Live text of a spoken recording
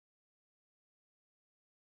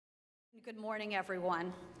Good morning,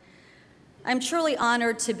 everyone. I'm truly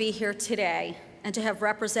honored to be here today and to have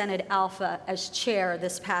represented ALFA as chair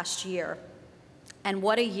this past year. And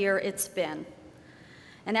what a year it's been.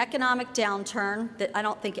 An economic downturn that I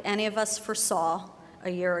don't think any of us foresaw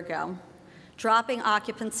a year ago, dropping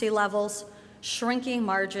occupancy levels, shrinking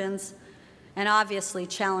margins, and obviously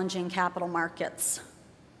challenging capital markets.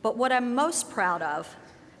 But what I'm most proud of,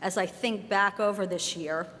 as I think back over this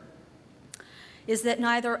year, is that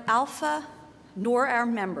neither ALFA nor our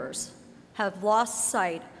members have lost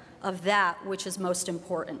sight of that which is most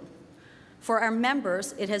important. For our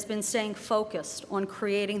members, it has been staying focused on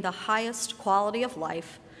creating the highest quality of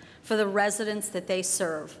life for the residents that they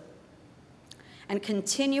serve, and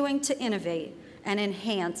continuing to innovate and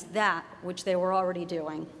enhance that which they were already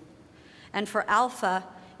doing. And for ALFA,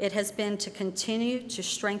 it has been to continue to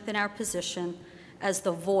strengthen our position as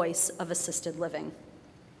the voice of assisted living.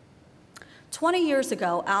 20 years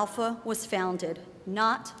ago, ALFA was founded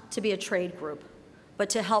not to be a trade group, but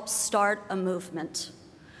to help start a movement,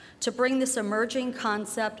 to bring this emerging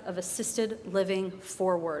concept of assisted living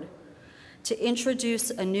forward, to introduce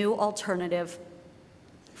a new alternative,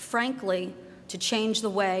 frankly, to change the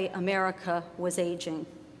way America was aging.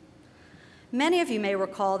 Many of you may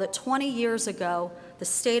recall that 20 years ago, the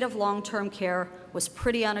state of long-term care was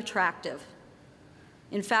pretty unattractive.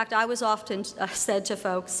 In fact, I was often said to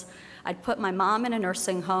folks, I'd put my mom in a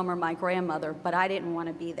nursing home or my grandmother, but I didn't want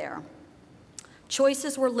to be there.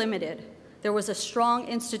 Choices were limited. There was a strong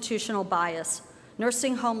institutional bias.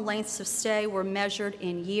 Nursing home lengths of stay were measured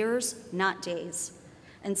in years, not days.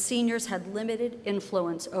 And seniors had limited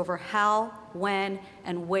influence over how, when,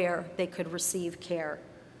 and where they could receive care.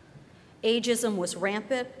 Ageism was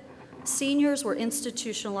rampant. Seniors were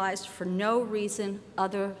institutionalized for no reason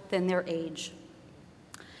other than their age.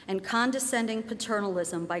 And condescending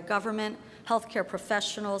paternalism by government, healthcare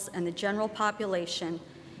professionals, and the general population,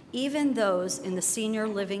 even those in the senior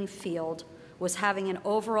living field, was having an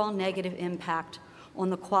overall negative impact on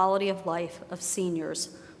the quality of life of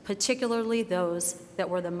seniors, particularly those that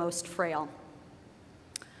were the most frail.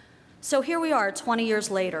 So here we are 20 years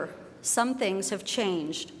later. Some things have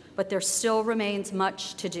changed, but there still remains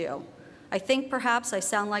much to do. I think perhaps I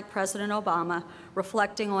sound like President Obama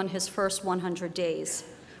reflecting on his first 100 days.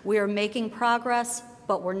 We are making progress,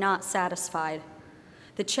 but we're not satisfied.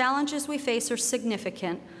 The challenges we face are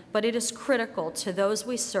significant, but it is critical to those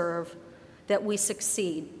we serve that we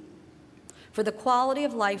succeed. For the quality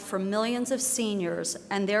of life for millions of seniors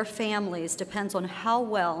and their families depends on how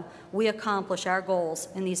well we accomplish our goals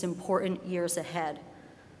in these important years ahead.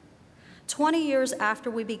 20 years after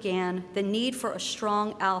we began, the need for a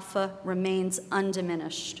strong ALFA remains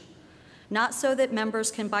undiminished. Not so that members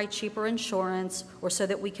can buy cheaper insurance or so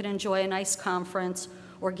that we can enjoy a nice conference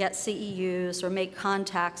or get CEUs or make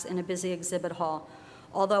contacts in a busy exhibit hall,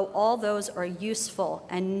 although all those are useful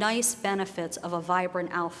and nice benefits of a vibrant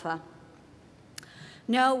ALFA.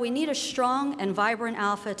 No, we need a strong and vibrant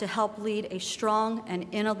ALFA to help lead a strong and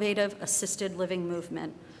innovative assisted living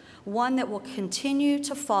movement, one that will continue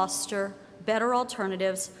to foster better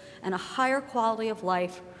alternatives and a higher quality of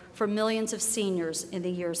life for millions of seniors in the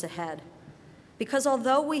years ahead. Because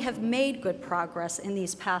although we have made good progress in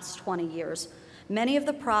these past 20 years, many of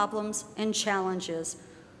the problems and challenges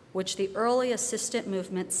which the early assistant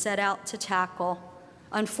movement set out to tackle,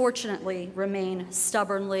 unfortunately, remain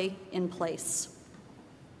stubbornly in place.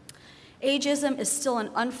 Ageism is still an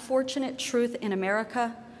unfortunate truth in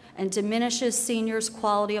America and diminishes seniors'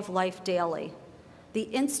 quality of life daily. The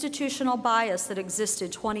institutional bias that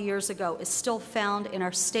existed 20 years ago is still found in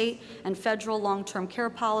our state and federal long-term care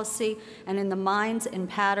policy and in the minds and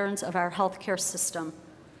patterns of our healthcare system.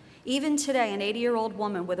 Even today, an 80-year-old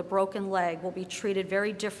woman with a broken leg will be treated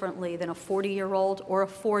very differently than a 40-year-old or a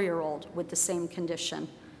 4-year-old with the same condition.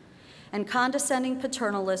 And condescending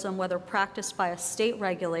paternalism, whether practiced by a state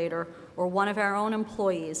regulator or one of our own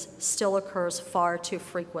employees, still occurs far too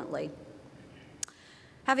frequently.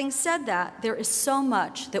 Having said that, there is so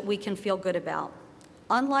much that we can feel good about.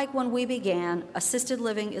 Unlike when we began, assisted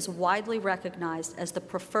living is widely recognized as the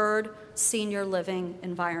preferred senior living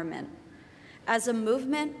environment. As a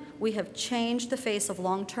movement, we have changed the face of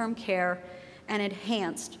long-term care and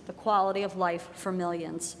enhanced the quality of life for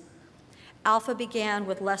millions. ALFA began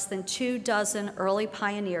with less than 24 early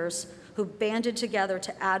pioneers who banded together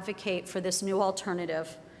to advocate for this new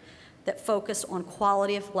alternative that focused on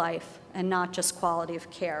quality of life and not just quality of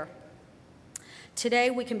care. Today,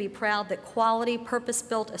 we can be proud that quality,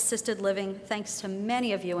 purpose-built assisted living, thanks to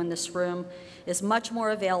many of you in this room, is much more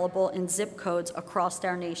available in zip codes across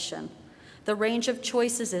our nation. The range of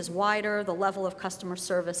choices is wider, the level of customer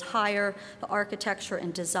service higher, the architecture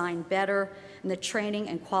and design better, and the training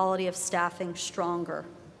and quality of staffing stronger.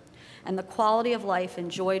 And the quality of life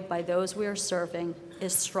enjoyed by those we are serving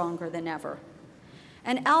is stronger than ever.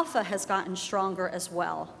 And ALFA has gotten stronger as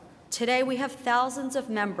well. Today we have thousands of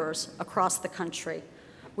members across the country.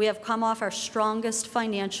 We have come off our strongest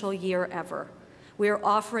financial year ever. We are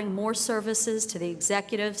offering more services to the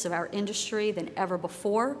executives of our industry than ever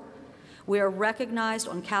before. We are recognized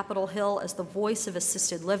on Capitol Hill as the voice of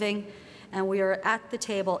assisted living, and we are at the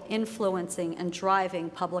table influencing and driving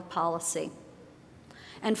public policy.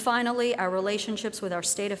 And finally, our relationships with our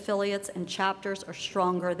state affiliates and chapters are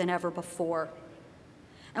stronger than ever before.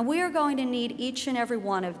 And we are going to need each and every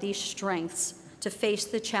one of these strengths to face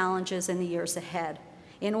the challenges in the years ahead.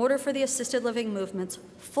 In order for the assisted living movement's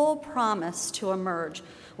full promise to emerge,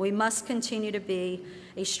 we must continue to be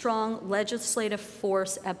a strong legislative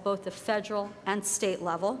force at both the federal and state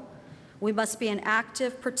level. We must be an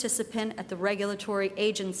active participant at the regulatory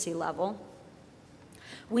agency level.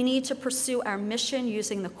 We need to pursue our mission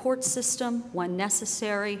using the court system when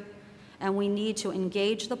necessary, and we need to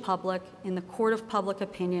engage the public in the court of public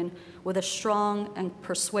opinion with a strong and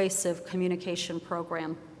persuasive communication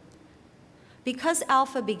program. Because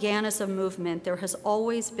ALFA began as a movement, there has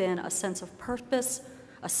always been a sense of purpose,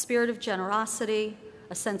 a spirit of generosity,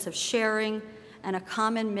 a sense of sharing, and a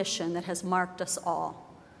common mission that has marked us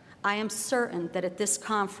all. I am certain that at this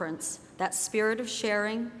conference, that spirit of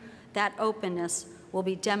sharing, that openness will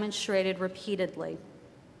be demonstrated repeatedly.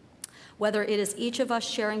 Whether it is each of us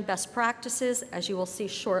sharing best practices, as you will see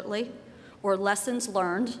shortly, or lessons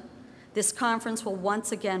learned, this conference will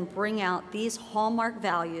once again bring out these hallmark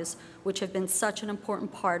values which have been such an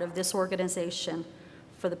important part of this organization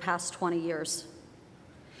for the past 20 years.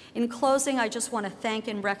 In closing, I just want to thank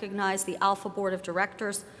and recognize the ALFA Board of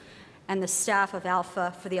Directors and the staff of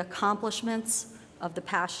ALFA for the accomplishments of the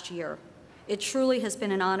past year. It truly has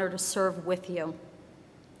been an honor to serve with you,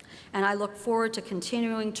 and I look forward to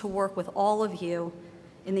continuing to work with all of you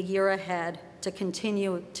in the year ahead to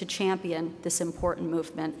continue to champion this important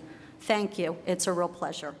movement. Thank you. It's a real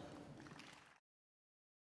pleasure.